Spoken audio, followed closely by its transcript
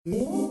You're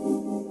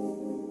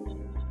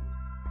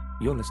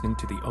listening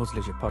to the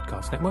OzLeisure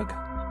Podcast Network.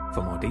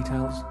 For more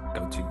details,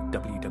 go to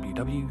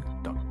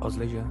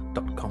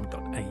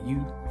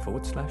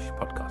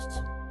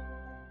www.ozleisure.com.au/podcasts.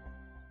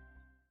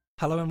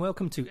 Hello and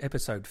welcome to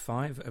episode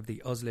 5 of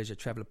the OzLeisure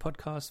Traveller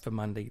Podcast for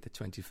Monday, the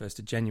 21st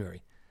of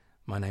January.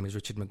 My name is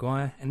Richard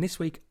Maguire, and this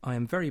week I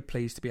am very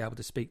pleased to be able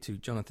to speak to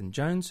Jonathan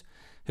Jones,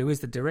 who is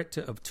the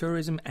Director of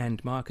Tourism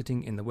and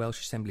Marketing in the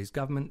Welsh Assembly's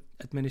Government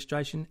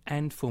Administration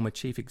and former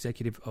Chief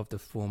Executive of the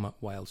former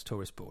Wales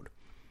Tourist Board.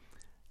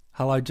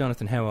 Hello,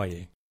 Jonathan. How are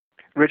you?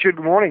 Richard,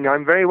 good morning.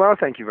 I'm very well,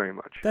 thank you very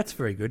much. That's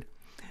very good.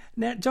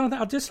 Now, Jonathan,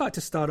 I'd just like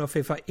to start off,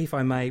 if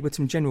I may, with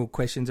some general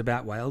questions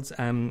about Wales.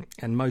 And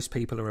most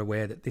people are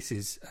aware that this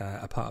is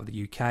a part of the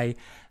UK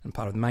and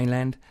part of the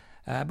mainland.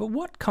 But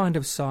what kind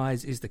of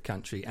size is the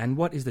country, and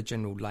what is the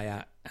general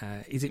layout?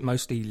 Is it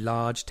mostly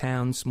large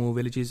towns, small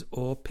villages,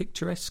 or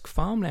picturesque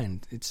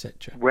farmland,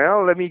 etc.?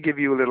 Well, let me give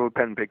you a little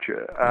pen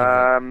picture.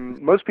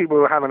 Most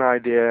people have an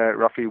idea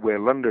roughly where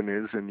London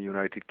is in the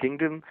United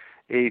Kingdom.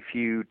 If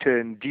you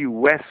turn due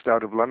west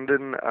out of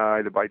London,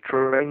 either by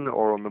train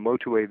or on the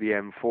motorway, the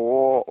M4,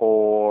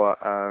 or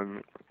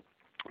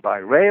by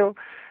rail,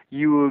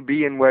 you will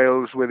be in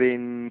Wales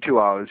within 2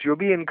 hours. You'll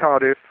be in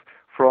Cardiff,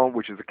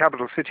 which is the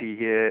capital city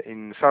here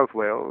in South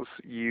Wales.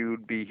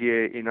 You'd be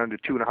here in under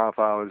 2.5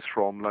 hours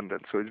from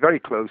London. So it's very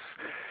close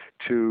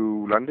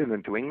to London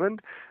and to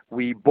England.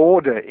 We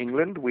border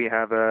England. We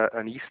have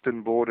an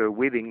eastern border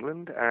with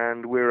England,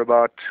 and we're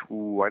about,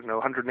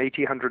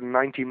 180,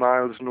 190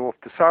 miles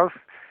north to south,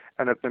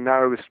 and at the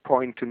narrowest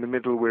point in the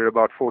middle, we're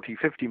about 40,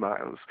 50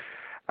 miles.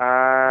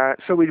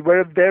 So we're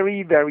a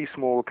very, very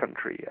small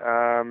country.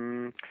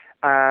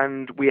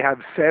 And we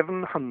have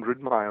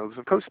 700 miles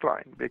of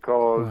coastline,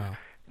 because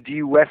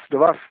due west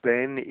of us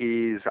then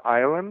is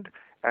Ireland,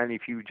 and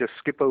if you just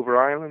skip over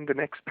Ireland, the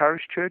next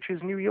parish church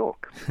is New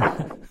York.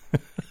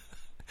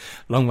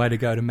 Long way to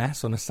go to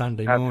Mass on a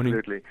Sunday morning.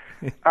 Absolutely.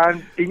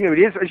 And, it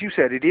is, as you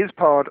said, it is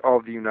part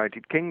of the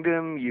United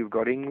Kingdom. You've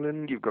got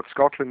England, you've got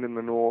Scotland in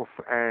the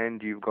north,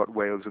 and you've got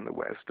Wales in the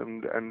west.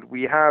 And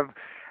we have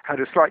had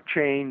a slight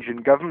change in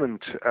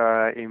government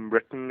in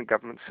Britain,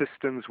 government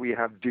systems. We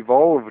have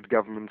devolved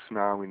governments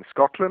now in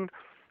Scotland.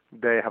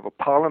 They have a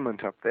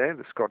parliament up there,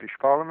 the Scottish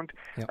Parliament,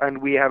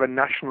 and we have a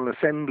National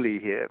Assembly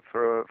here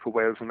for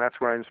Wales, and that's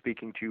where I'm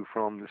speaking to you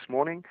from this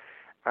morning.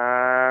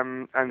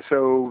 And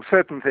so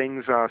certain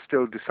things are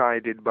still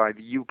decided by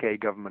the UK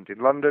government in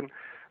London,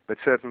 but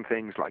certain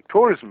things like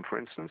tourism, for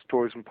instance,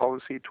 tourism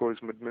policy,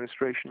 tourism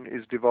administration,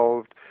 is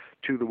devolved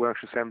to the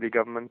Welsh Assembly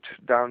government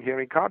down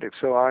here in Cardiff.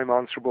 So I'm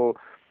answerable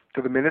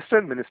to the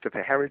Minister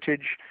for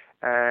Heritage,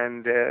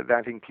 and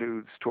that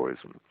includes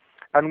tourism.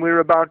 And we're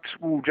about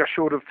just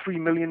short of 3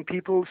 million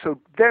people, so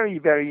very,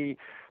 very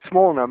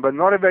small number,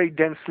 not a very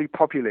densely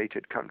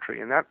populated country,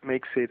 and that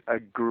makes it a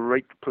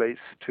great place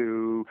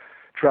to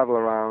travel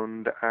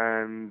around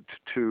and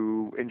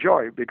to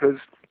enjoy, because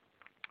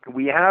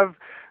we have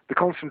the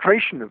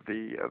concentration of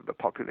the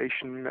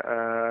population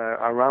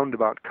around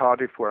about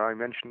Cardiff, where I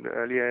mentioned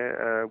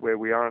earlier, where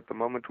we are at the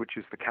moment, which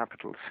is the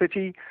capital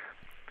city.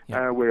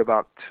 We're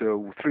about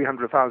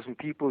 300,000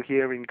 people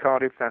here in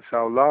Cardiff. That's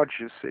our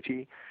largest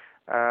city.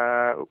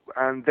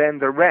 And then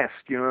the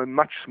rest,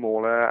 much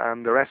smaller,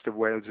 and the rest of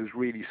Wales is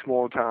really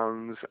small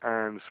towns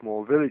and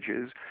small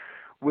villages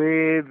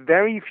with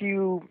very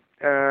few,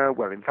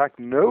 in fact,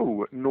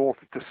 no north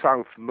to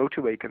south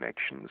motorway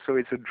connections. So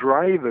it's a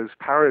driver's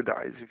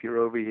paradise if you're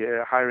over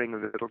here hiring a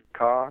little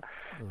car,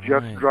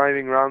 just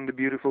driving around the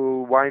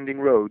beautiful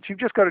winding roads. You've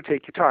just got to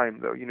take your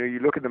time, though. You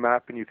look at the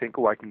map and you think,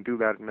 I can do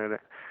that in a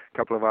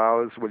couple of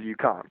hours. Well, you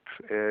can't.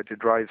 To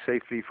drive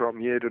safely from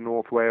here to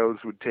North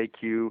Wales would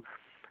take you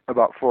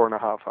about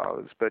 4.5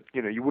 hours. But,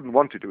 you wouldn't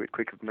want to do it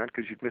quicker than that,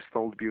 because you'd miss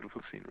all the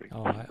beautiful scenery.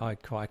 Oh, I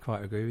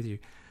quite agree with you.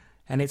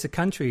 And it's a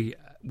country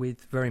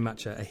with very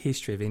much a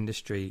history of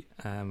industry.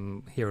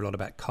 Hear a lot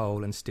about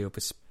coal and steel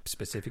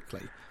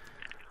specifically.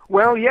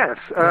 Well, yes.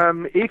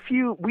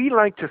 We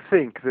like to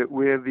think that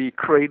we're the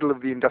cradle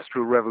of the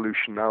Industrial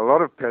Revolution. Now, a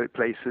lot of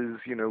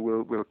places,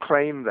 will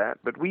claim that.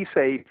 But we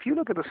say, if you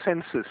look at the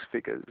census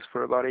figures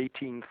for about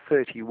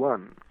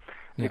 1831,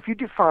 if you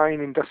define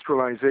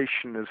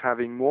industrialization as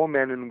having more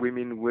men and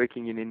women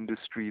working in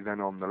industry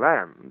than on the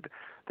land,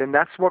 then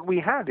that's what we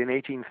had in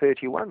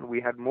 1831.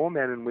 We had more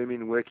men and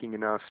women working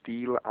in our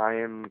steel,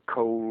 iron,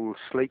 coal,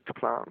 slate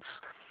plants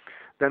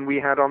than we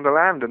had on the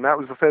land. And that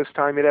was the first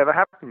time it ever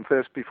happened,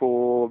 first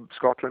before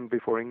Scotland,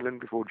 before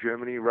England, before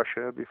Germany,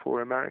 Russia, before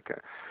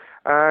America.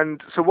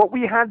 And so what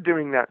we had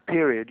during that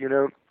period,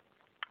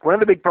 one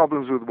of the big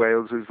problems with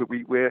Wales is that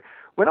we're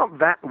not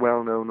that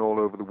well known all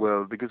over the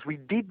world, because we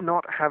did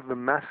not have the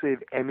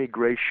massive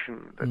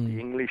emigration that the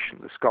English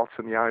and the Scots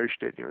and the Irish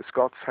did.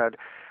 Scots had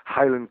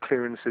highland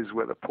clearances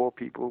where the poor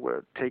people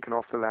were taken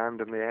off the land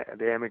and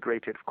they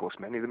emigrated, of course,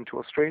 many of them to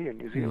Australia and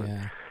New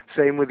Zealand.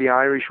 Same with the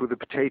Irish with the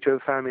potato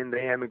famine.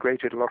 They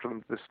emigrated, a lot of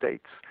them, to the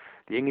States.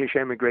 The English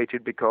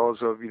emigrated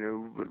because of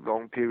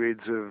long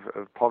periods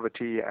of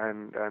poverty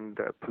and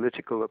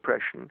political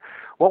oppression.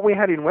 What we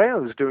had in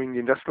Wales during the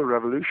Industrial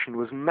Revolution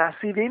was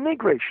massive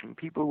immigration.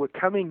 People were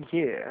coming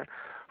here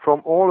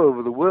from all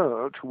over the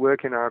world to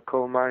work in our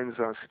coal mines,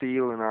 our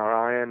steel and our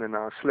iron and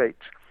our slate.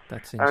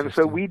 That's interesting. And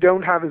so we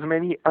don't have as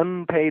many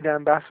unpaid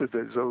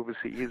ambassadors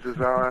overseas as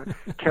our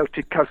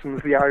Celtic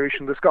cousins, the Irish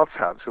and the Scots,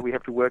 have. So we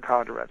have to work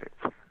harder at it.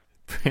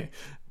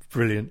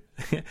 Brilliant.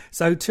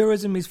 So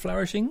tourism is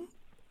flourishing?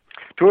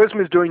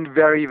 Tourism is doing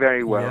very,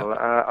 very well. Yep.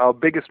 Our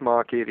biggest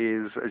market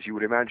is, as you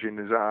would imagine,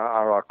 is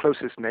our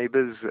closest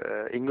neighbours,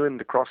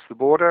 England, across the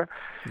border.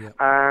 Yep.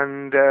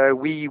 And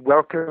we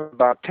welcome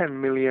about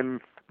 10 million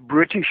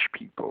British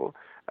people,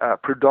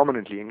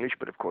 predominantly English,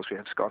 but of course we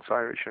have Scots,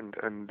 Irish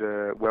and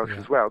Welsh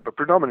as well, but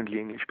predominantly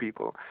English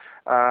people,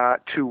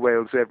 to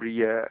Wales every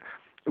year.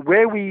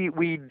 Where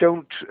we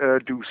don't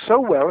do so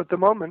well at the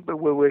moment, but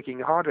we're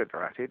working harder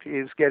at it,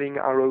 is getting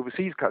our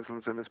overseas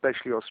cousins, and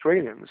especially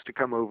Australians, to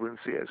come over and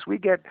see us. We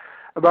get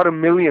about 1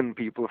 million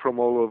people from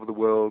all over the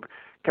world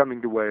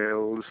coming to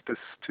Wales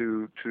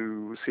to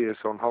see us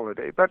on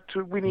holiday. But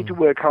we need to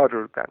work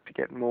harder at that to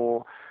get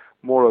more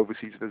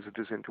overseas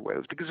visitors into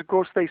Wales, because of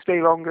course they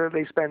stay longer,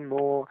 they spend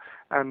more,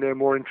 and they're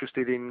more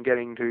interested in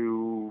getting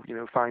to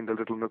find the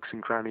little nooks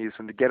and crannies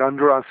and to get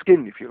under our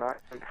skin, if you like.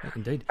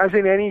 Indeed. As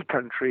in any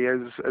country,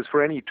 as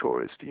for any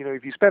tourist,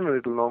 if you spend a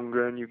little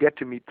longer and you get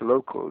to meet the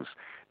locals,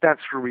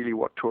 that's really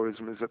what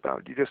tourism is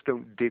about. You just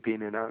don't dip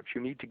in and out.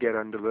 You need to get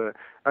under the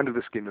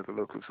skin of the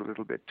locals a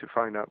little bit to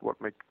find out what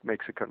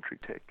makes a country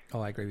tick.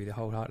 Oh, I agree with you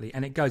wholeheartedly.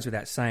 And it goes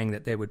without saying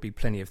that there would be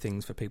plenty of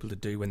things for people to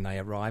do when they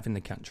arrive in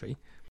the country.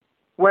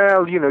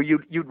 Well,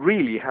 you'd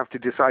really have to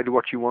decide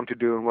what you want to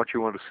do and what you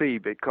want to see,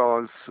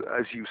 because,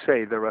 as you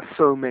say, there are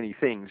so many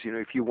things.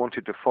 If you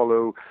wanted to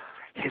follow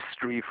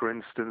history, for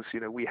instance,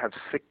 we have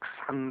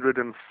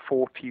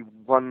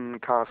 641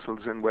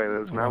 castles in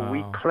Wales. Now, wow.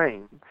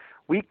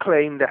 we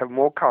claim to have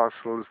more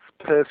castles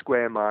per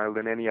square mile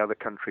than any other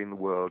country in the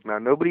world. Now,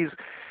 nobody's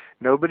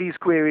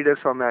queried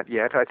us on that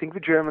yet. I think the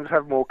Germans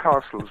have more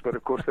castles, but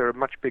of course they're a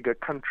much bigger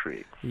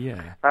country.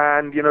 Yeah.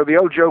 And the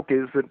old joke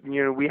is that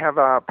we have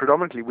our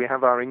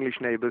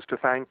English neighbours to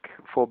thank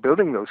for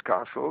building those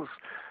castles,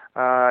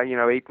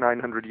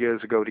 800-900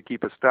 years ago to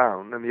keep us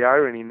down. And the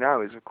irony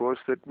now is, of course,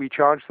 that we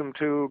charge them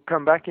to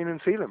come back in and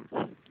see them.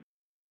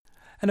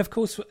 And of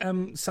course,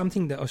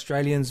 something that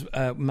Australians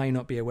may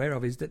not be aware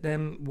of is that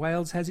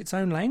Wales has its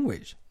own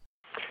language.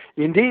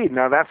 Indeed.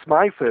 Now, that's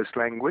my first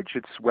language.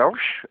 It's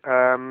Welsh.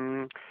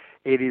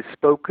 It is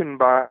spoken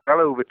by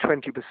well over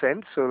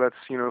 20%, so that's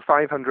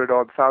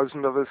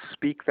 500,000 of us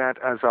speak that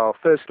as our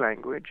first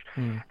language.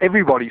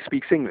 Everybody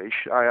speaks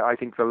English. I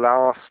think the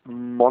last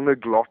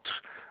monoglot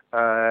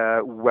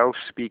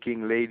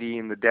Welsh-speaking lady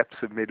in the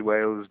depths of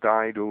mid-Wales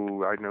died,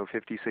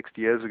 50,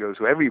 60 years ago,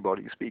 so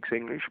everybody speaks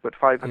English, but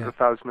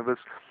 500,000 of us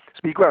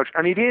speak Welsh.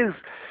 And it is,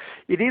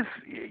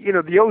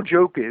 the old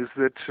joke is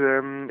that,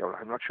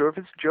 I'm not sure if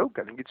it's a joke,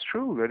 I think it's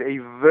true, that a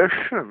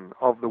version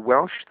of the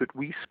Welsh that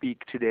we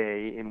speak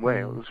today in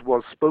Wales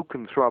was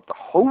spoken throughout the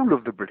whole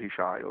of the British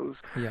Isles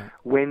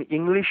when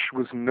English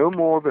was no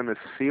more than a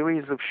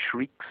series of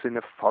shrieks in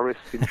a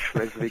forest in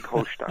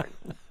Schleswig-Holstein.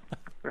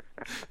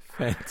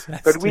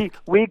 Fantastic. But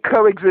we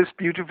coexist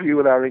beautifully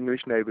with our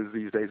English neighbours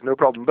these days, no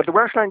problem. But the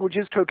Welsh language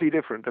is totally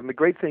different, and the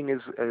great thing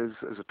is,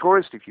 as a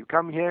tourist, if you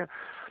come here,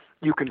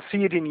 you can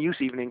see it in use,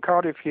 even in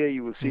Cardiff here.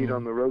 You will see it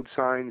on the road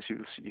signs.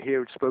 You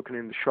hear it spoken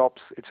in the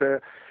shops. It's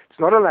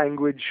not a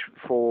language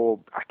for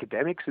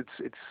academics.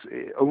 It's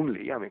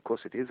only, of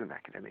course it is an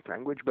academic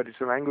language, but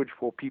it's a language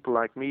for people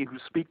like me who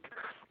speak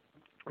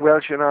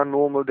Welsh in our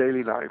normal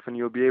daily life, and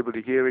you'll be able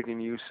to hear it in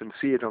use and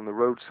see it on the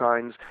road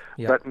signs,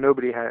 but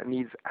nobody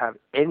needs to have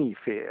any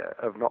fear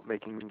of not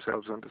making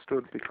themselves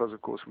understood, because,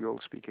 of course, we all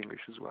speak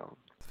English as well.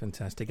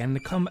 Fantastic. And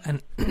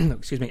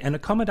and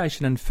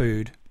accommodation and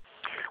food?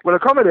 Well,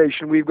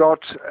 accommodation, we've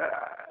got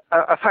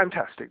a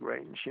fantastic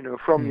range,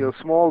 from your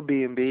small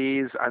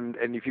B&Bs, and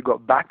if you've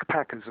got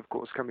backpackers, of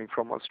course, coming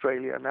from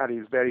Australia, and that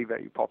is very,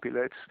 very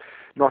popular. It's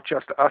not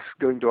just us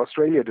going to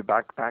Australia to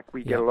backpack.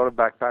 We get a lot of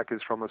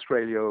backpackers from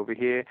Australia over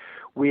here.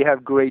 We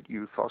have great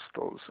youth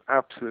hostels,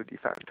 absolutely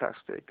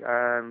fantastic,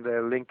 and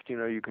they're linked,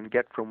 you can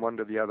get from one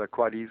to the other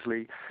quite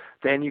easily.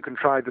 Then you can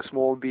try the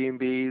small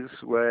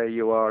B&Bs where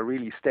you are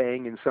really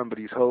staying in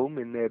somebody's home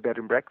in their bed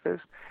and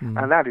breakfast,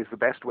 and that is the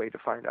best way to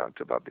find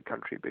out about the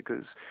country,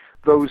 because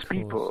those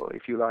people,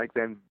 if you like,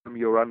 then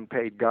your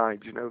unpaid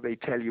guides, they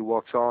tell you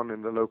what's on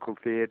in the local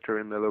theatre,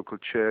 in the local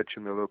church,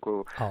 in the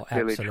local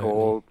village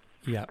hall.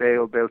 Yeah.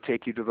 They'll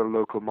take you to the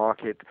local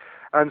market.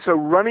 And so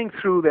running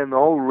through then the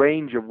whole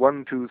range of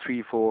 1, 2,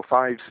 3, 4,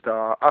 5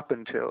 star up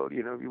until,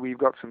 we've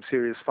got some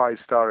serious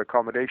 5-star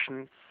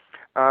accommodation.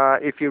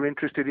 if you're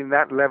interested in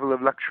that level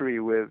of luxury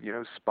with,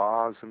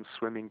 spas and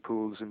swimming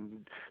pools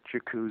and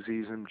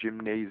jacuzzis and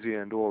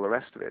gymnasia and all the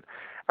rest of it.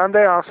 And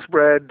they are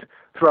spread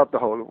throughout the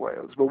whole of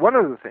Wales. But one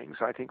of the things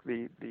I think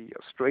the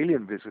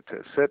Australian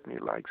visitor certainly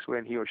likes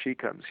when he or she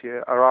comes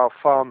here are our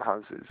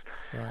farmhouses.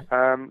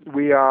 Right.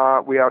 We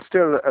are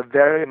still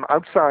very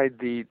outside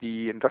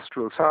the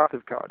industrial south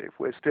of Cardiff.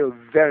 We're still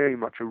very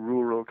much a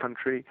rural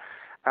country.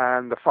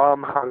 And the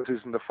farmhouses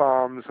and the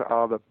farms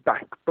are the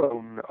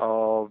backbone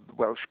of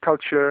Welsh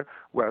culture,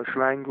 Welsh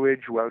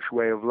language, Welsh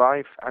way of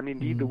life, and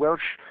indeed the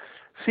Welsh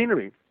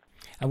scenery.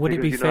 And would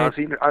it be fair?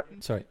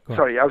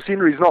 Sorry, our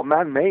scenery is not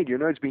man-made.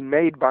 It's been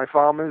made by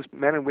farmers,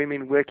 men and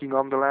women working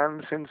on the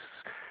land since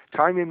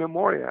time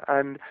immemorial.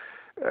 And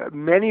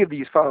many of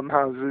these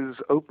farmhouses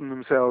open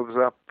themselves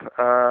up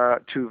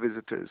to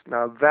visitors.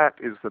 Now, that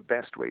is the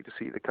best way to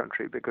see the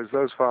country, because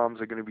those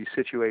farms are going to be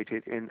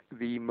situated in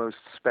the most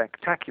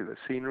spectacular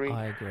scenery.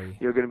 I agree.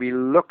 You're going to be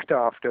looked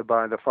after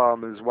by the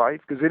farmer's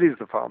wife, because it is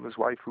the farmer's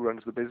wife who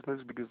runs the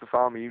business, because the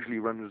farmer usually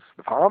runs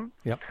the farm.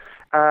 Yep.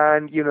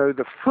 And,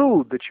 the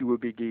food that you will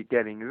be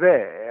getting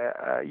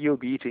there, you'll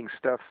be eating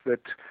stuff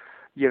that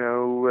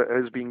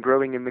has been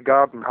growing in the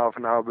garden half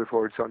an hour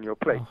before it's on your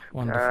plate. Oh,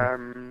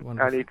 wonderful.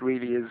 And it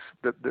really is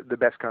the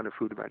best kind of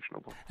food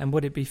imaginable. And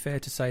would it be fair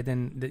to say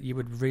then that you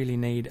would really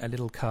need a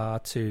little car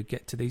to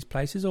get to these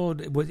places, or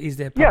is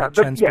there public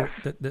transport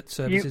that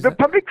services that?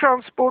 Public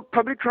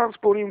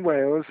transport in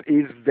Wales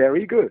is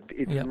very good.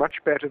 It's much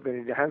better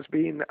than it has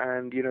been,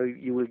 and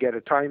you will get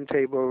a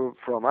timetable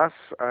from us,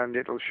 and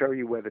it'll show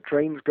you where the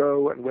trains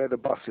go and where the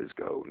buses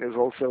go. And there's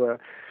also a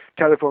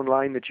telephone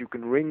line that you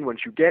can ring once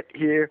you get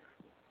here,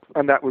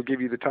 and that will give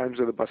you the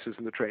times of the buses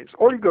and the trains.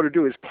 All you've got to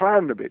do is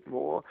plan a bit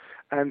more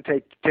and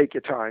take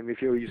your time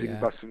if you're using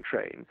bus and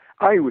train.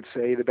 I would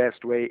say the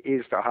best way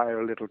is to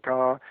hire a little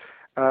car,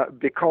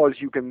 because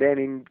you can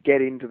then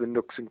get into the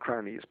nooks and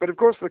crannies. But of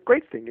course, the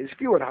great thing is if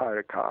you were to hire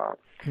a car,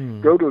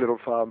 go to a little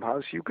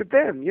farmhouse, you could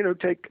then,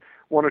 take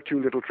one or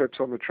two little trips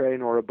on the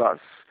train or a bus.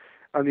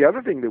 And the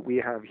other thing that we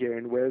have here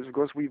in Wales, of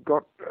course, we've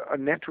got a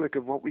network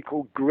of what we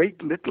call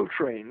great little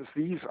trains.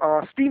 These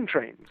are steam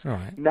trains,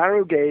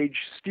 narrow gauge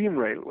steam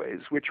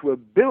railways, which were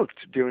built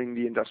during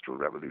the Industrial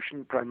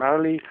Revolution,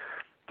 primarily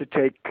to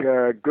take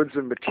goods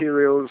and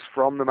materials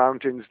from the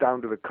mountains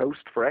down to the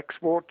coast for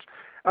export.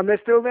 And they're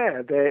still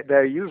there.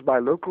 They're used by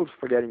locals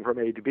for getting from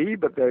A to B,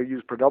 but they're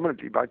used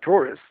predominantly by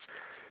tourists,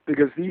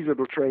 because these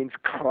little trains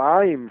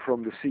climb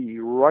from the sea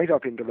right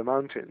up into the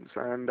mountains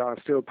and are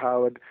still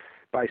powered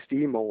by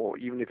steam, or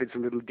even if it's a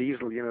little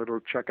diesel, it'll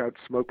chuck out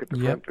smoke at the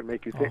front and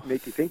make you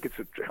think it's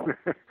a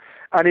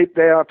and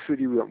they are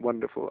absolutely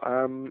wonderful.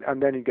 And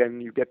then again,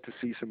 you get to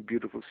see some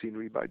beautiful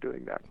scenery by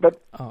doing that.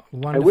 But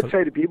I would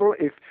say to people,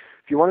 if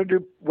you want to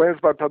do Wales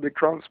by public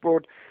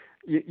transport,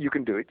 you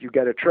can do it. You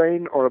get a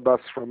train or a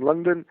bus from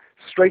London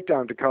straight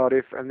down to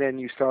Cardiff, and then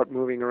you start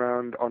moving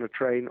around on a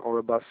train or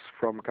a bus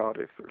from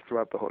Cardiff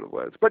throughout the whole of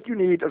Wales. But you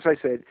need, as I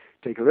said,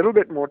 take a little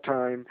bit more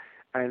time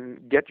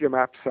and get your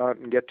maps out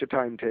and get your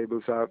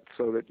timetables out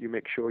so that you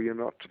make sure you're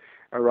not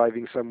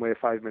arriving somewhere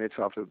 5 minutes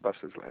after the bus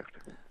has left.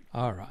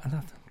 All right,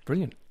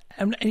 brilliant.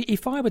 And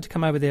if I were to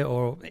come over there,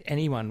 or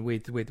anyone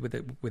with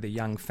a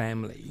young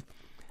family,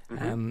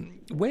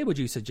 where would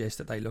you suggest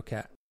that they look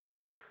at?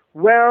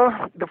 Well,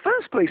 the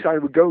first place I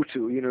would go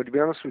to, to be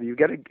honest with you,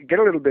 get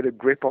a little bit of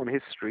grip on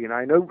history. And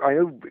I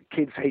know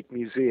kids hate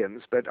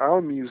museums, but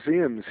our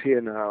museums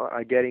here now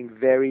are getting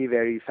very,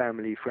 very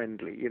family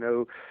friendly.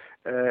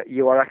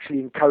 You are actually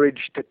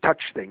encouraged to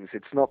touch things.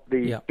 It's not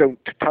the don't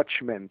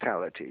touch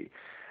mentality.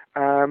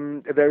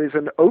 There is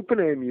an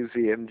open-air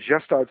museum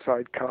just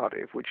outside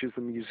Cardiff, which is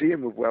the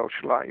Museum of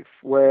Welsh Life,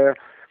 where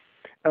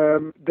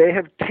they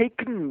have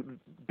taken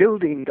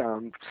building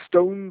down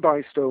stone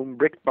by stone,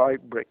 brick by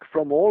brick,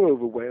 from all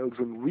over Wales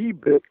and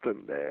rebuilt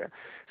them there,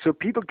 so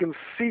people can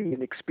see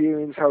and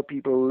experience how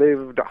people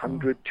lived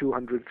 100,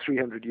 200,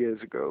 300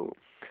 years ago.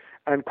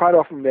 And quite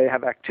often they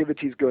have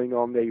activities going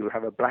on there. You'll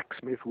have a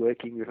blacksmith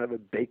working, you'll have a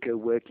baker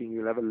working,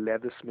 you'll have a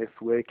leathersmith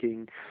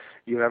working,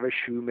 you'll have a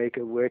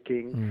shoemaker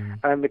working.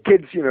 And the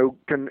kids, you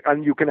can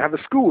have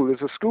a school.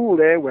 There's a school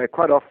there where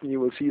quite often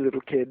you will see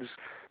little kids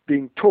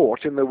being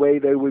taught in the way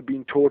they were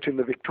being taught in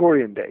the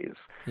Victorian days.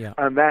 Yeah.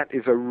 And that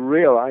is a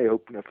real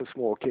eye-opener for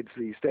small kids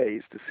these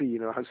days, to see,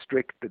 how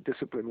strict the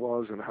discipline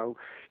was and how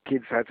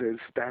kids had to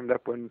stand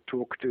up and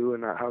talk to,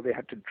 and how they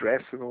had to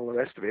dress and all the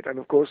rest of it. And,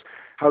 of course,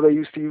 how they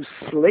used to use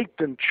slate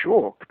and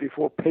chalk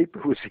before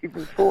paper was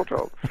even thought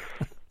of.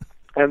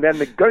 And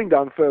then going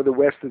down further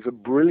west, there's a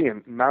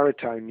brilliant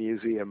maritime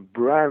museum,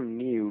 brand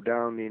new,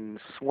 down in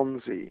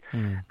Swansea.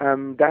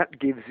 And that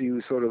gives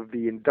you sort of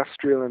the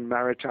industrial and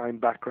maritime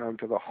background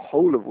to the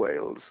whole of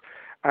Wales.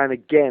 And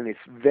again, it's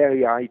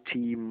very IT,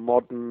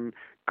 modern,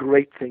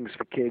 great things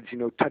for kids,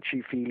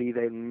 touchy-feely.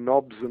 They have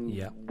knobs and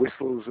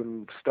whistles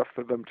and stuff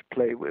for them to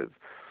play with.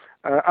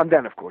 And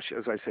then, of course,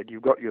 as I said,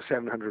 you've got your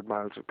 700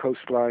 miles of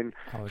coastline.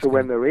 So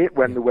when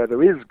the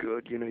weather is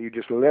good, you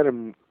just let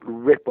them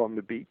rip on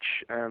the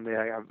beach, and they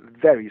have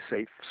very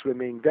safe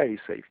swimming, very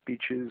safe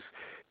beaches.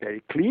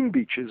 very clean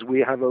beaches, we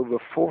have over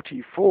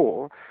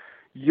 44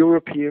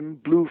 European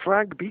blue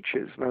flag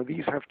beaches. Now,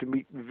 these have to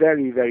meet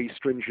very, very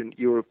stringent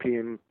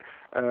European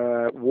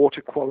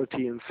water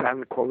quality and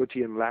sand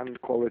quality and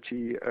land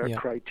quality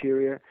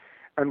criteria.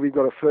 And we've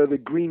got a further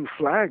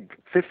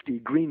 50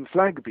 green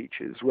flag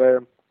beaches,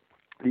 where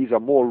these are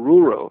more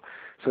rural,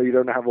 so you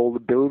don't have all the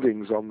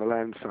buildings on the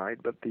land side,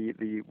 but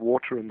the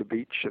water and the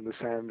beach and the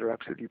sand are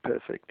absolutely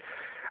perfect.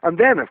 And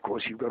then, of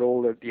course, you've got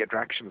all the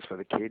attractions for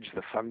the kids,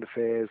 the fun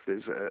affairs.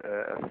 There's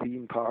a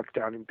theme park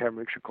down in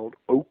Pembrokeshire called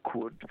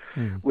Oakwood,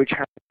 which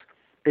has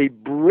a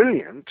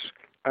brilliant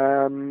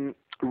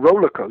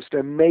roller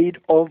coaster made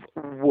of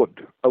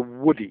wood, a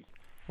woody.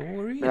 Oh,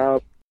 really?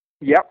 Now,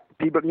 yep,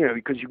 people,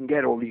 because you can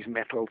get all these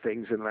metal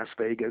things in Las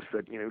Vegas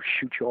that,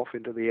 shoot you off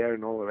into the air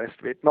and all the rest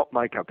of it. Not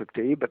my cup of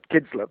tea, but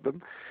kids love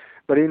them.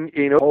 But in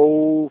the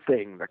whole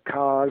thing, the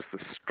cars, the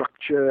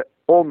structure,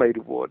 all made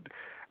of wood.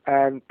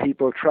 And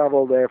people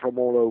travel there from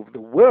all over the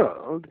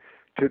world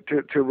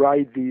to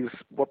ride these,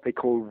 what they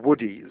call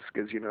woodies,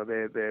 because,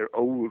 they're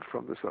old,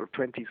 from the sort of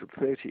 20s and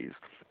 30s.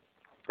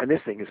 And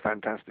this thing is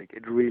fantastic.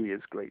 It really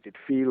is great. It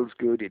feels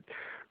good. It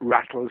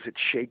rattles, it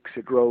shakes,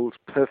 it rolls.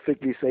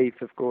 Perfectly safe,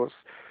 of course.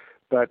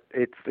 But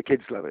the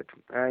kids love it.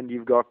 And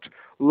you've got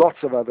lots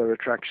of other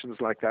attractions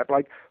like that,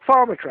 like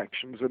farm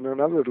attractions. And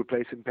another little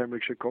place in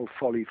Pembrokeshire called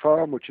Folly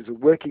Farm, which is a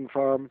working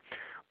farm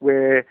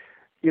where,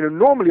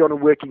 normally on a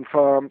working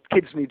farm,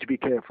 kids need to be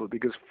careful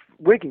because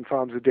working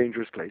farms are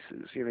dangerous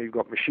places. You've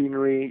got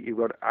machinery, you've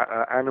got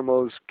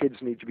animals, kids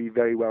need to be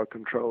very well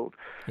controlled.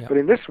 Yep. But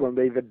in this one,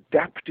 they've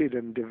adapted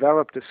and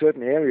developed a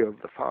certain area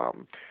of the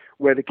farm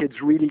where the kids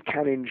really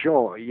can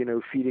enjoy,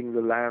 feeding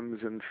the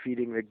lambs and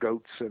feeding the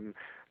goats and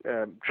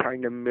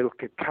trying to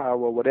milk a cow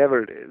or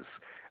whatever it is.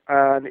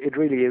 And it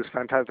really is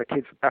fantastic.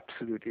 Kids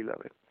absolutely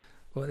love it.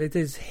 Well,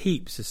 there's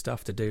heaps of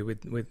stuff to do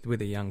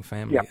with a young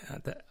family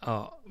that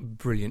are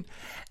brilliant.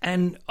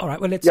 And all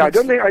right, well, let's. I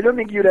don't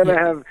think you'd ever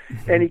have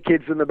any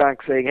kids in the back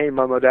saying, "Hey,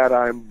 Mum or Dad,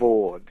 I'm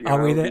bored."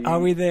 Are we there? Are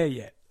we there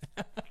yet?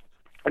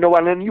 No,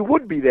 well, and you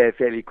would be there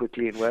fairly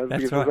quickly in Wales,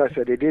 because right. as I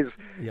said, it is.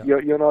 Yeah.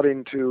 You're not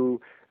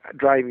into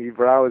driving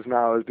for hours and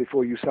hours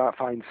before you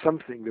find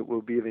something that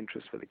will be of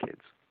interest for the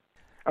kids.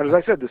 And as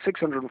I said, the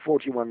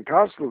 641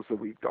 castles that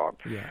we've got.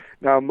 Yeah.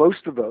 Now,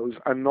 most of those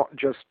are not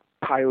just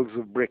piles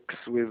of bricks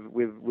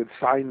with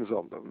signs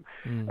on them.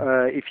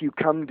 If you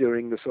come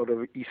during the sort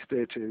of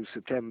Easter to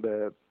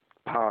September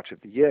part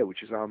of the year,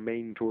 which is our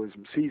main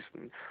tourism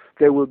season,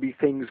 there will be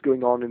things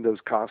going on in those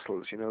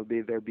castles. There'll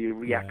be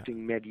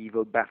reacting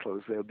medieval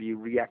battles. There'll be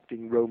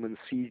reacting Roman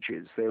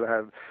sieges. They'll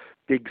have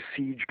big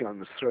siege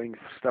guns throwing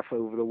stuff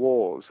over the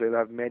walls. They'll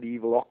have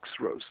medieval ox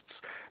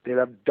roasts. They'll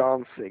have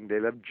dancing.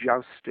 They'll have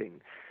jousting.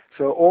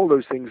 So all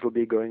those things will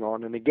be going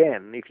on. And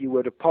again, if you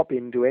were to pop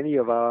into any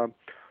of our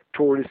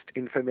tourist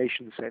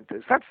information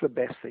centers, that's the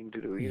best thing to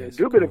do. Yes,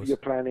 do a bit of your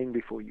planning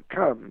before you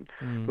come.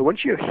 But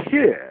once you're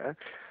here,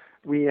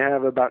 we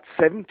have about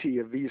 70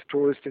 of these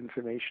tourist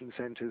information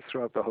centers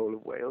throughout the whole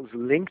of Wales,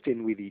 linked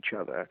in with each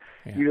other.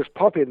 Yeah. You just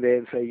pop in there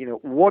and say,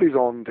 what is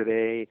on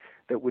today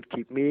that would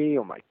keep me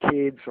or my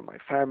kids or my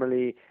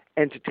family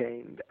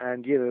entertained?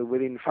 And,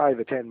 within 5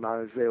 or 10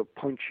 miles, they'll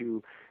point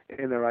you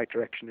in the right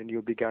direction and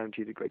you'll be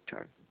guaranteed a great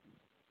time.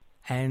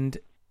 And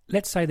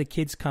let's say the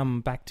kids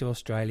come back to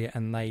Australia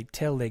and they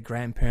tell their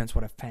grandparents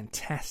what a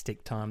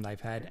fantastic time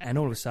they've had, and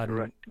all of a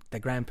sudden the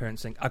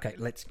grandparents think, okay,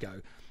 let's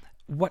go.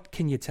 What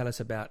can you tell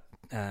us about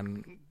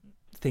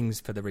things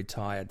for the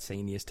retired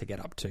seniors to get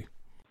up to?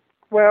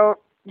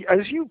 Well,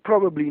 as you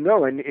probably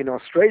know, in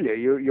Australia,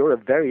 you're a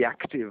very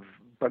active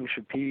bunch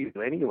of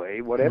people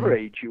anyway, whatever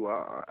age you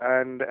are.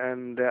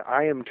 And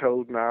I am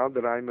told now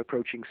that I'm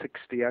approaching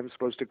 60, I'm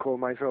supposed to call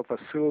myself a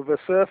silver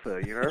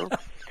surfer,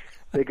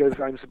 because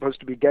I'm supposed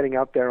to be getting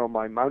out there on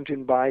my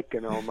mountain bike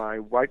and on my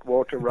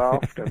whitewater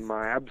raft and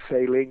my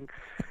abseiling.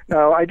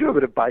 Now, I do a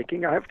bit of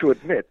biking, I have to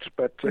admit,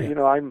 but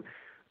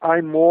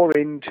I'm more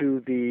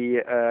into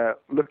the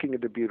looking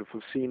at the beautiful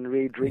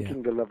scenery,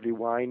 drinking the lovely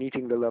wine,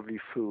 eating the lovely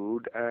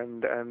food,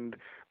 and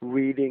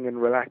reading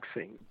and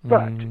relaxing.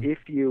 But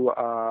if you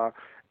are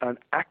an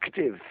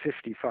active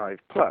 55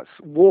 plus,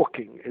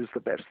 walking is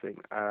the best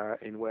thing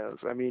in Wales.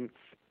 I mean,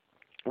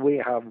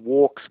 we have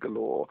walks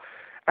galore.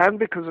 And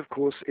because, of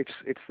course,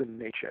 it's the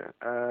nature.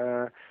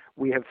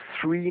 We have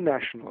 3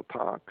 national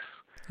parks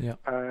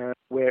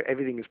where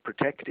everything is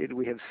protected.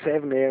 We have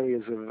 7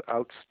 areas of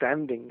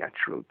outstanding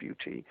natural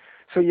beauty.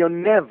 So you're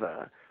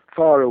never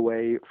far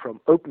away from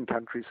open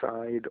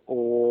countryside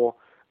or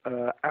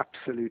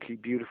absolutely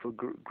beautiful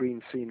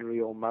green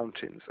scenery or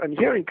mountains. And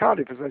here in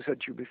Cardiff, as I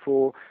said to you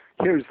before,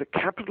 here is the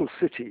capital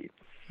city,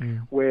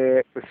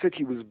 where the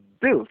city was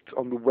built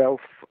on the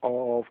wealth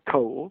of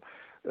coal.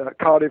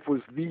 Cardiff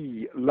was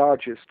the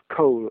largest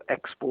coal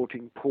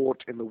exporting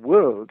port in the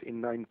world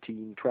in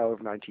 1912,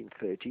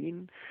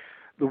 1913.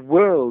 The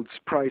world's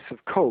price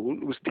of coal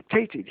was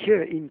dictated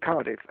here in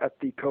Cardiff at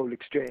the coal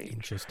exchange.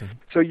 Interesting.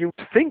 So you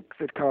think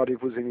that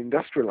Cardiff was an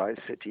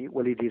industrialized city.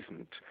 Well, it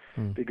isn't,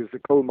 because the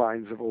coal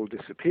mines have all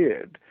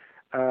disappeared.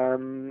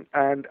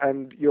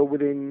 And you're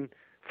within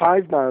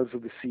 5 miles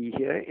of the sea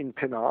here in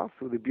Penarth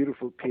with a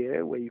beautiful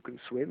pier where you can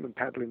swim and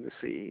paddle in the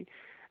sea.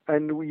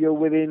 And you're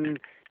within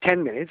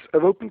 10 minutes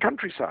of open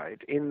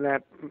countryside in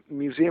that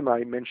museum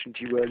I mentioned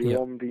to you earlier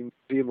on, the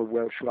Museum of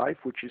Welsh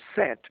Life, which is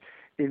set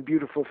in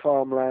beautiful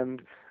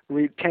farmland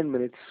 10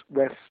 minutes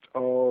west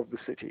of the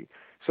city.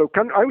 So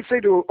I would say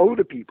to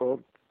older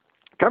people,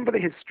 come for the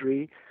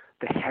history,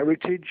 the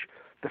heritage,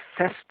 the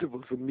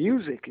festivals, the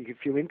music,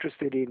 if you're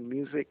interested in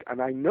music.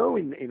 And I know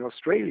in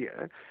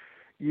Australia,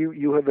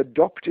 you have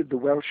adopted the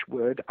Welsh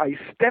word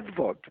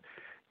Eisteddfod.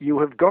 You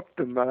have got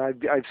them, and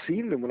I've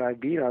seen them when I've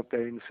been out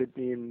there in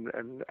Sydney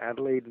and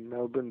Adelaide and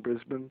Melbourne,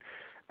 Brisbane.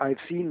 I've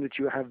seen that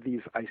you have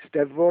these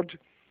Eisteddfod,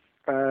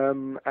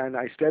 and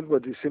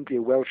Eisteddfod is simply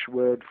a Welsh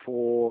word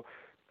for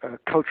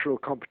cultural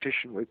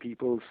competition where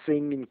people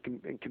sing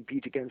and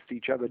compete against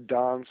each other,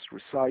 dance,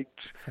 recite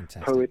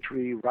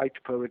poetry,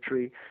 write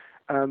poetry.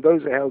 And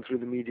those are held through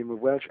the medium of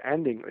Welsh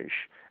and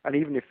English. And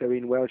even if they're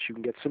in Welsh, you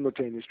can get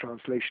simultaneous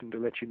translation to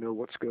let you know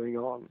what's going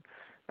on.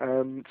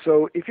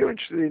 So if you're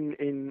interested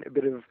in a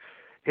bit of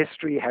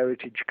history,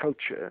 heritage,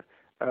 culture,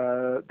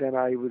 then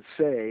I would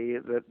say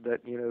that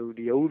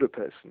the older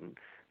person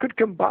could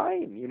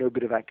combine, a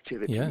bit of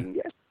activity. Yeah.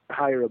 Yes,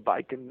 hire a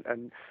bike,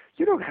 and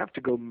you don't have to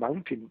go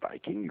mountain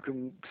biking. You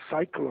can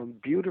cycle on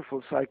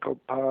beautiful cycle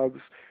paths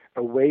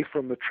away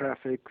from the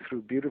traffic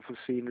through beautiful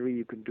scenery.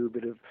 You can do a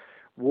bit of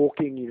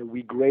walking.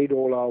 We grade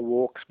all our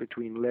walks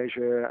between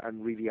leisure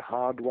and really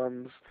hard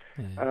ones.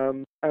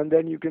 And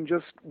then you can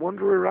just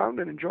wander around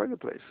and enjoy the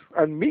place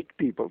and meet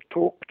people,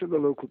 talk to the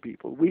local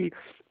people.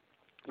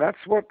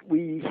 That's what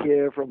we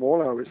hear from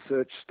all our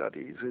research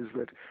studies, is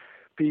that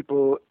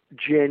people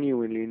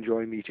genuinely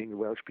enjoy meeting the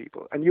Welsh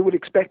people. And you would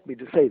expect me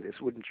to say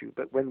this, wouldn't you?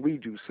 But when we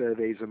do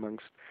surveys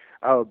amongst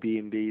our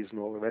B&Bs and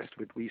all the rest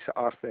of it, we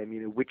ask them,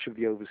 which of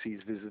the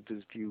overseas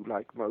visitors do you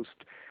like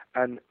most?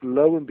 And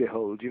lo and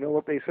behold, you know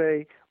what they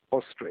say?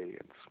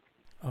 Australians.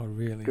 Oh,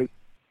 really?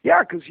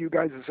 Because you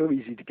guys are so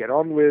easy to get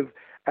on with,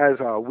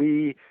 as are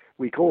we.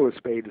 We call a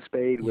spade a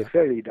spade. Yeah. We're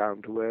fairly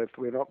down to earth.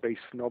 We're not very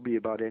snobby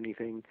about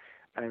anything.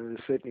 And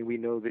certainly we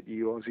know that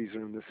you Aussies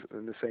are in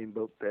the same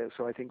boat there.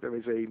 So I think there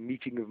is a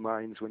meeting of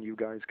minds when you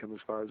guys come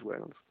as far as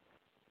Wales.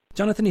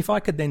 Jonathan, if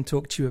I could then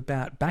talk to you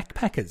about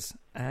backpackers.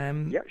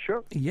 Yeah,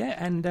 sure. Yeah,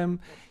 and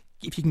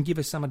if you can give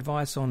us some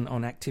advice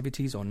on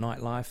activities or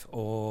nightlife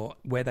or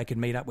where they can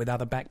meet up with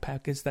other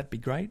backpackers, that'd be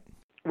great.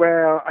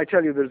 Well, I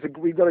tell you,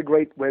 we've got a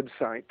great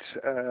website,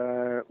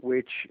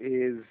 which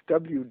is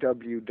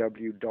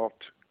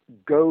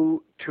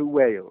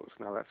www.gotowales.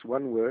 Now, that's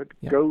one word,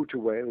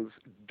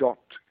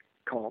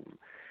 gotowales.com.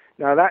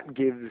 Now, that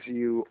gives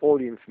you all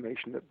the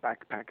information that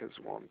backpackers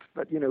want.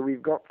 But,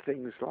 we've got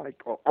things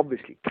like,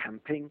 obviously,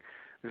 camping.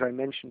 As I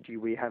mentioned to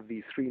you, we have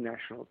these 3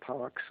 national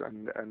parks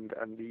and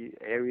the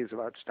areas of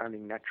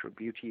outstanding natural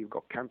beauty. You've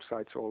got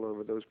campsites all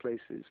over those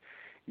places.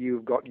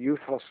 You've got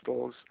youth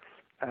hostels,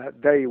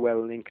 very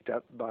well linked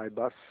up by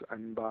bus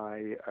and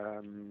by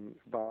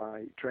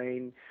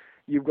train.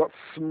 You've got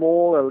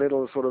smaller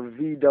little sort of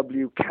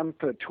VW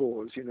camper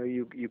tours.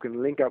 You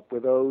can link up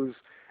with those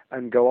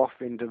and go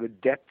off into the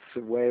depths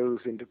of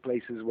Wales, into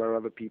places where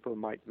other people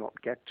might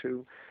not get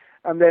to.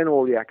 And then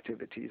all the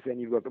activities. Then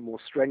you've got the more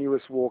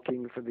strenuous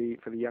walking for the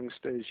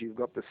youngsters. You've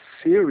got the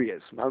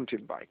serious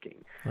mountain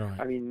biking. Right.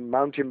 I mean,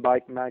 Mountain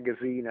Bike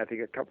magazine, I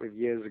think a couple of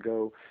years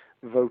ago,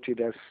 voted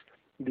us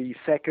the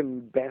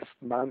second best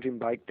mountain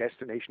bike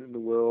destination in the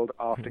world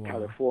after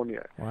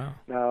California. Wow.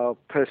 Now,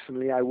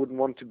 personally, I wouldn't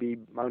want to be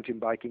mountain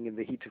biking in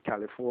the heat of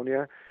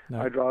California. No.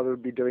 I'd rather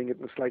be doing it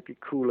in the slightly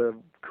cooler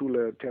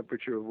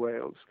temperature of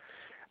Wales.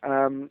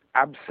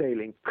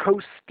 Abseiling.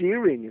 Coast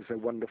steering is a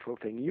wonderful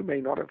thing. You may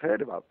not have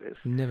heard about this.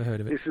 Never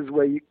heard of it. This is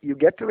where you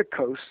get to the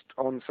coast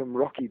on some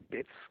rocky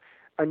bits,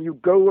 and you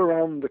go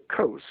around the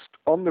coast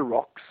on the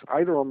rocks,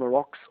 either on the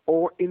rocks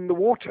or in the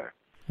water.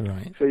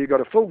 Right. So you've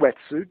got a full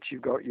wetsuit,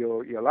 you've got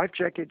your life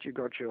jacket, you've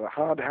got your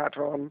hard hat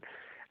on,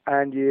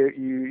 and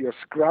you're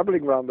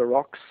scrabbling around the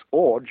rocks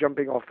or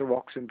jumping off the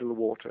rocks into the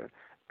water.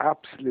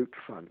 Absolute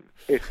fun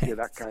if you're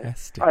that kind.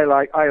 I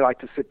like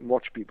to sit and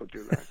watch people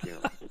do that.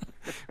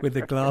 With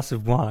a glass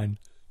of wine.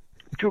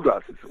 2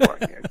 glasses of wine.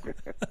 Yeah.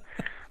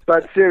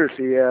 But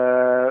seriously,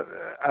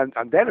 and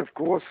then of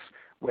course,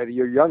 whether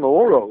you're young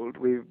or old,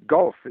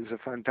 golf is a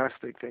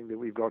fantastic thing that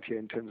we've got here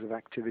in terms of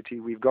activity.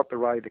 We've got the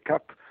Ryder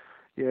Cup.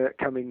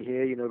 Coming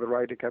here, the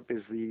Ryder Cup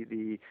is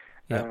the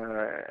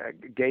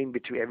game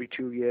every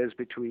 2 years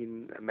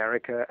between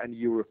America and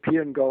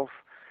European golf,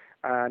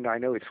 and I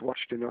know it's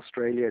watched in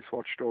Australia, it's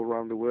watched all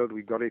around the world.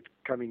 We got it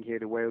coming here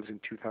to Wales in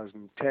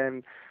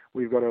 2010.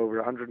 We've got over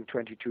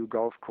 122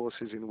 golf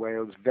courses in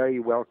Wales, very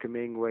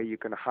welcoming, where you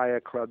can hire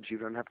clubs, you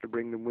don't have to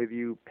bring them with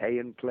you, pay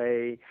and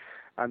play,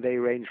 and they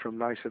range from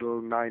nice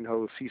little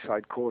 9-hole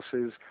seaside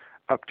courses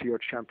up to your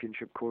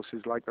championship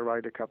courses like the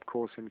Ryder Cup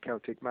course in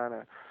Celtic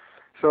Manor.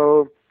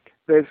 So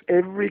there's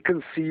every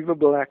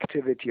conceivable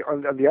activity.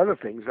 And the other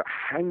things are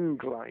hang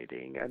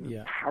gliding and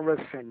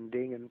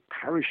parascending and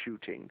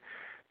parachuting.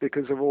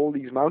 because of all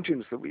these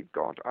mountains that we've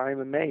got. I'm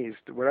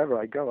amazed. Wherever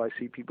I go, I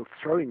see people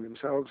throwing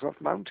themselves off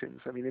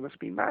mountains. I mean, they must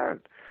be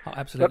mad. Oh,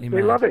 absolutely but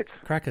mad. They love it.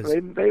 Crackers.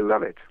 They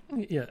love it.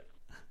 Yeah.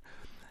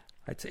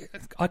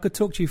 I could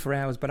talk to you for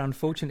hours, but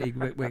unfortunately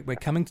we're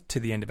coming to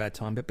the end of our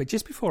time. But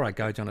just before I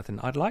go, Jonathan,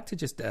 I'd like to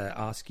just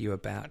ask you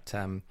about,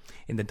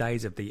 in the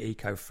days of the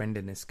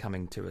eco-friendliness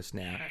coming to us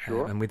now,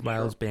 Sure, and with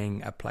Wales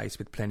being a place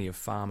with plenty of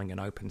farming and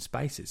open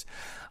spaces,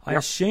 I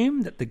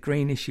assume that the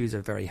green issues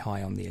are very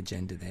high on the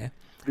agenda there.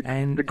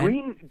 The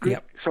green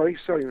yep. Sorry.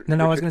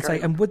 No, I was going to say,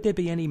 and would there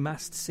be any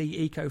must-see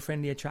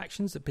eco-friendly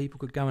attractions that people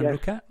could go and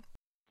look at?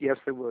 Yes,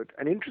 there would.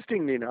 And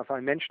interestingly enough, I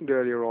mentioned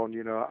earlier on,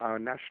 our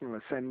National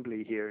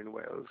Assembly here in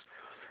Wales.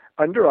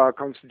 Under our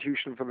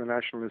Constitution for the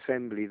National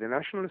Assembly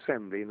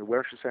and the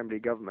Welsh Assembly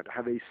Government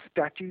have a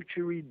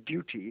statutory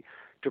duty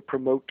to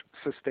promote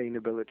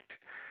sustainability.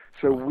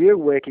 So we're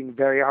working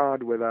very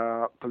hard with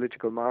our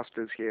political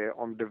masters here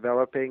on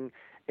developing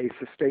a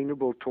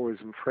sustainable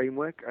tourism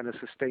framework and a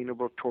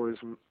sustainable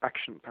tourism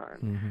action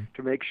plan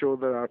to make sure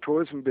that our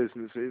tourism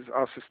businesses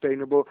are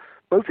sustainable,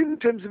 both in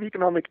terms of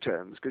economic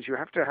terms, because you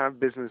have to have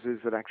businesses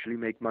that actually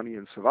make money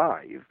and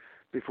survive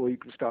before you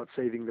can start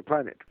saving the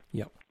planet.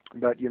 Yep.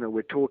 But,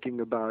 we're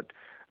talking about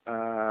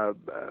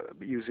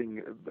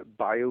using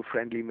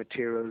bio-friendly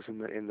materials in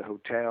the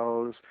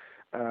hotels,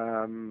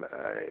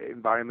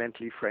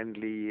 environmentally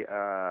friendly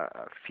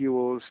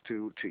fuels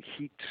to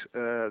heat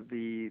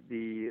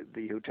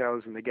the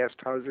hotels and the guest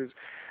houses.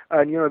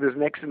 And there's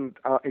an excellent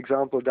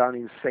example down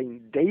in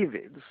St.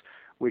 David's,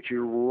 which is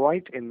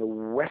right in the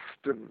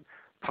western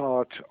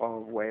part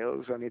of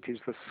Wales, and it is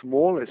the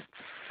smallest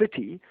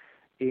city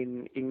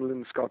in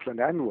England, Scotland,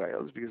 and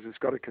Wales, because it's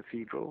got a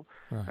cathedral.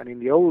 Right. And in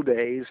the old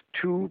days,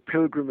 2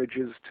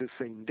 pilgrimages to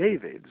St.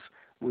 David's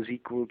was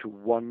equal to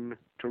 1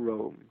 to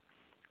Rome.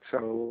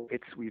 So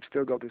we've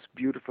still got this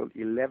beautiful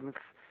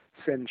 11th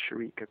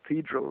century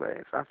cathedral there.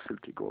 It's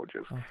absolutely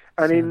gorgeous. Oh,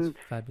 and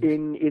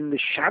in the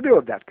shadow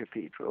of that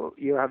cathedral,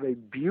 you have a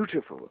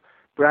beautiful,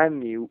 brand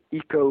new,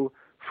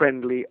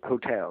 eco-friendly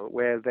hotel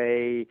where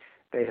they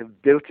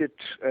have built it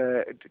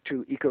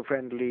to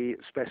eco-friendly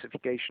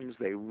specifications.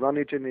 They run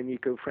it in an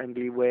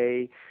eco-friendly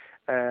way.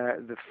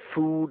 The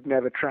food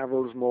never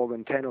travels more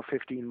than 10 or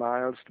 15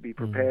 miles to be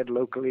prepared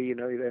locally.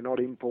 They're not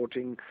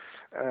importing,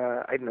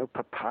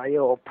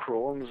 papaya or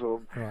prawns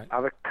or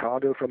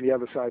avocado from the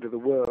other side of the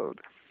world.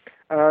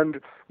 And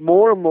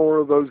more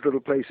of those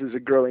little places are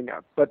growing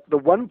up. But the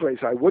one place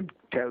I would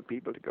tell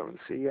people to go and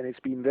see, and it's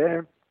been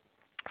there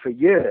for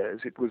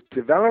years, it was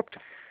developed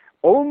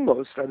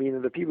almost,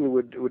 the people who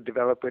would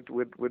develop it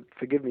would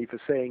forgive me for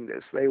saying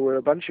this, they were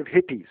a bunch of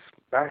hippies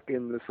back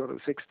in the sort of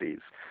 60s.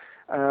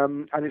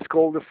 And it's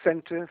called the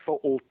Center for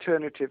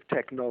Alternative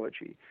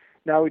Technology.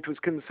 Now, it was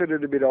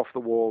considered a bit off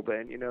the wall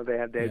then. They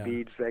had their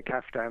beads, their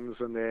caftans,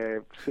 and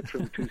their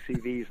Citroen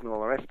 2CVs and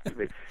all the rest of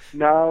it.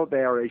 Now they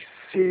are a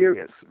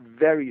serious,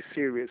 very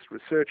serious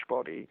research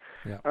body,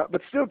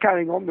 but still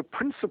carrying on the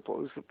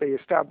principles that they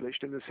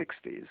established in the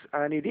 60s.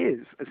 And it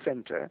is a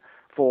center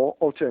for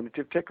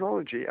alternative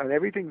technology. And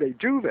everything they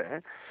do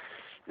there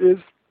is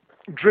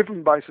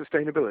driven by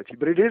sustainability.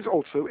 But it is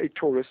also a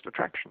tourist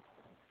attraction.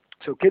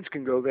 So kids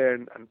can go there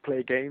and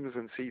play games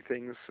and see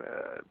things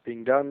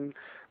being done,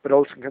 but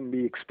also can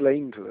be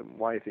explained to them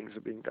why things are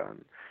being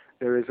done.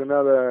 There is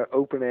another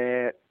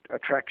open-air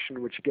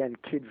attraction, which, again,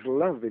 kids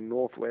love in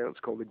North Wales,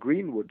 called the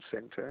Greenwood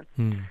Centre.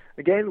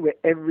 Again, where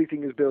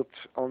everything is built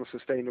on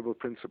sustainable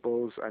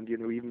principles, and,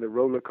 even the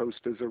roller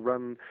coasters are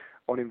run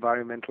on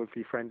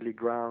environmentally friendly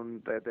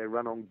ground. They're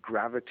run on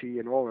gravity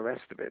and all the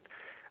rest of it.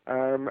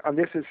 And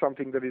this is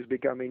something that is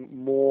becoming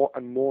more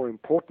and more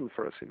important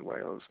for us in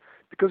Wales,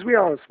 because we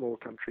are a small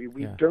country.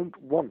 We don't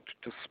want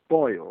to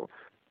spoil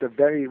the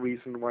very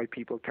reason why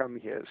people come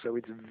here. So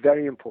it's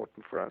very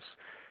important for us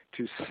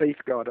to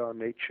safeguard our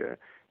nature,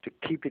 to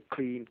keep it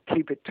clean,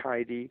 keep it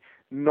tidy,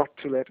 not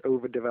to let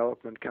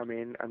overdevelopment come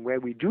in. And where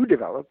we do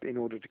develop in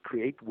order to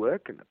create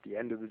work, and at the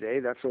end of the day,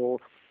 that's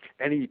all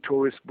any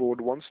tourist board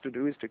wants to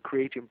do, is to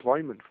create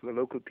employment for the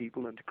local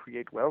people and to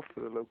create wealth for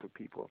the local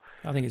people.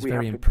 I think it's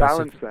very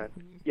impressive.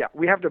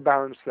 We have to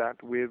balance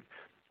that with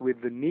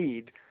the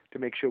need to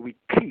make sure we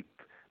keep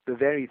the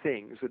very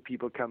things that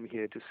people come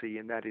here to see,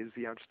 and that is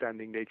the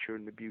outstanding nature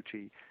and the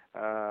beauty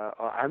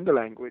and the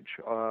language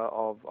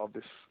of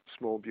this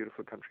small,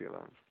 beautiful country of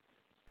ours.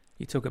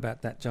 You talk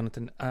about that,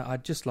 Jonathan.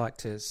 I'd just like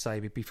to say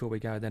before we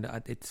go, then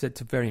it's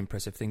a very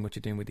impressive thing what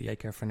you're doing with the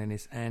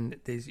eco-friendliness, and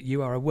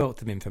you are a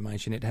wealth of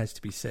information, it has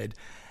to be said,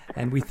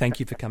 and we thank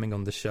you for coming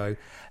on the show.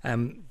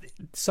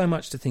 So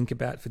much to think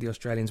about for the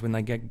Australians when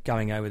they get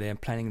going over there and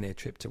planning their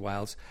trip to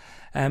Wales.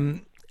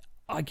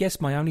 I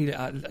guess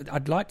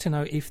I'd like to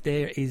know if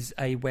there is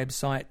a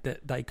website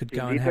that they could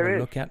go and have a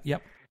look at.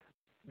 Yep.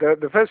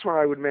 The first one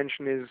I would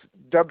mention is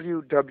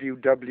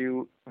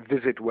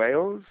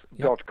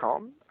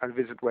www.visitwales.com, and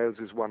Visit Wales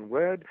is one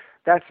word.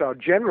 That's our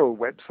general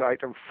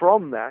website, and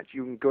from that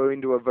you can go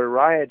into a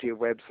variety of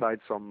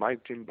websites on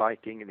mountain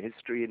biking and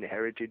history and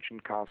heritage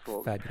and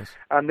castles. Fabulous.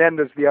 And then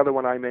there's the other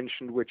one I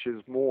mentioned, which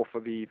is more for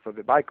the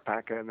bike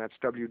packer, and that's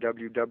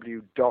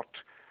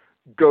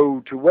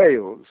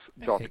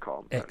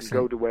www.gotowales.com. Excellent.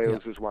 Go to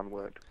Wales is one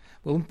word.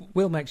 Well,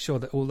 we'll make sure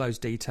that all those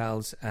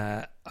details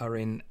are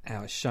in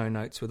our show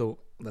notes with all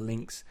the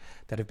links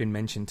that have been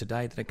mentioned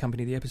today that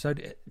accompany the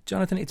episode.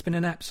 Jonathan, it's been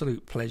an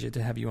absolute pleasure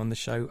to have you on the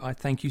show. I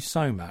thank you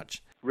so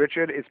much.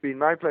 Richard, it's been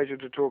my pleasure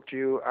to talk to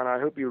you, and I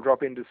hope you'll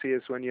drop in to see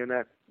us when you're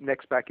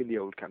next back in the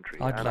old country.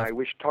 I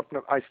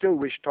still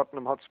wish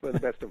Tottenham Hotspur the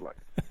best of luck.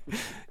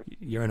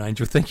 You're an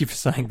angel. Thank you for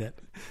saying that.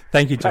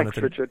 Thank you,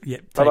 Jonathan. Thanks, Richard.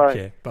 Yep, Bye-bye. take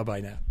care.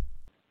 Bye-bye now.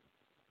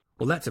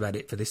 Well, that's about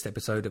it for this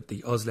episode of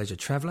the OzLeisure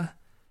Traveller.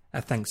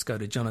 Our thanks go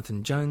to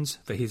Jonathan Jones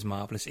for his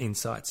marvellous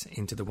insights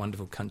into the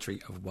wonderful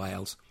country of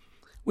Wales.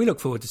 We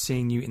look forward to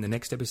seeing you in the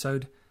next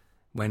episode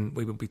when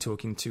we will be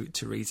talking to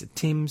Teresa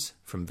Timms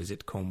from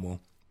Visit Cornwall.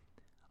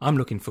 I'm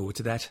looking forward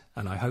to that,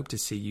 and I hope to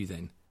see you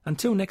then.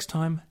 Until next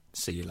time,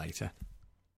 see you later.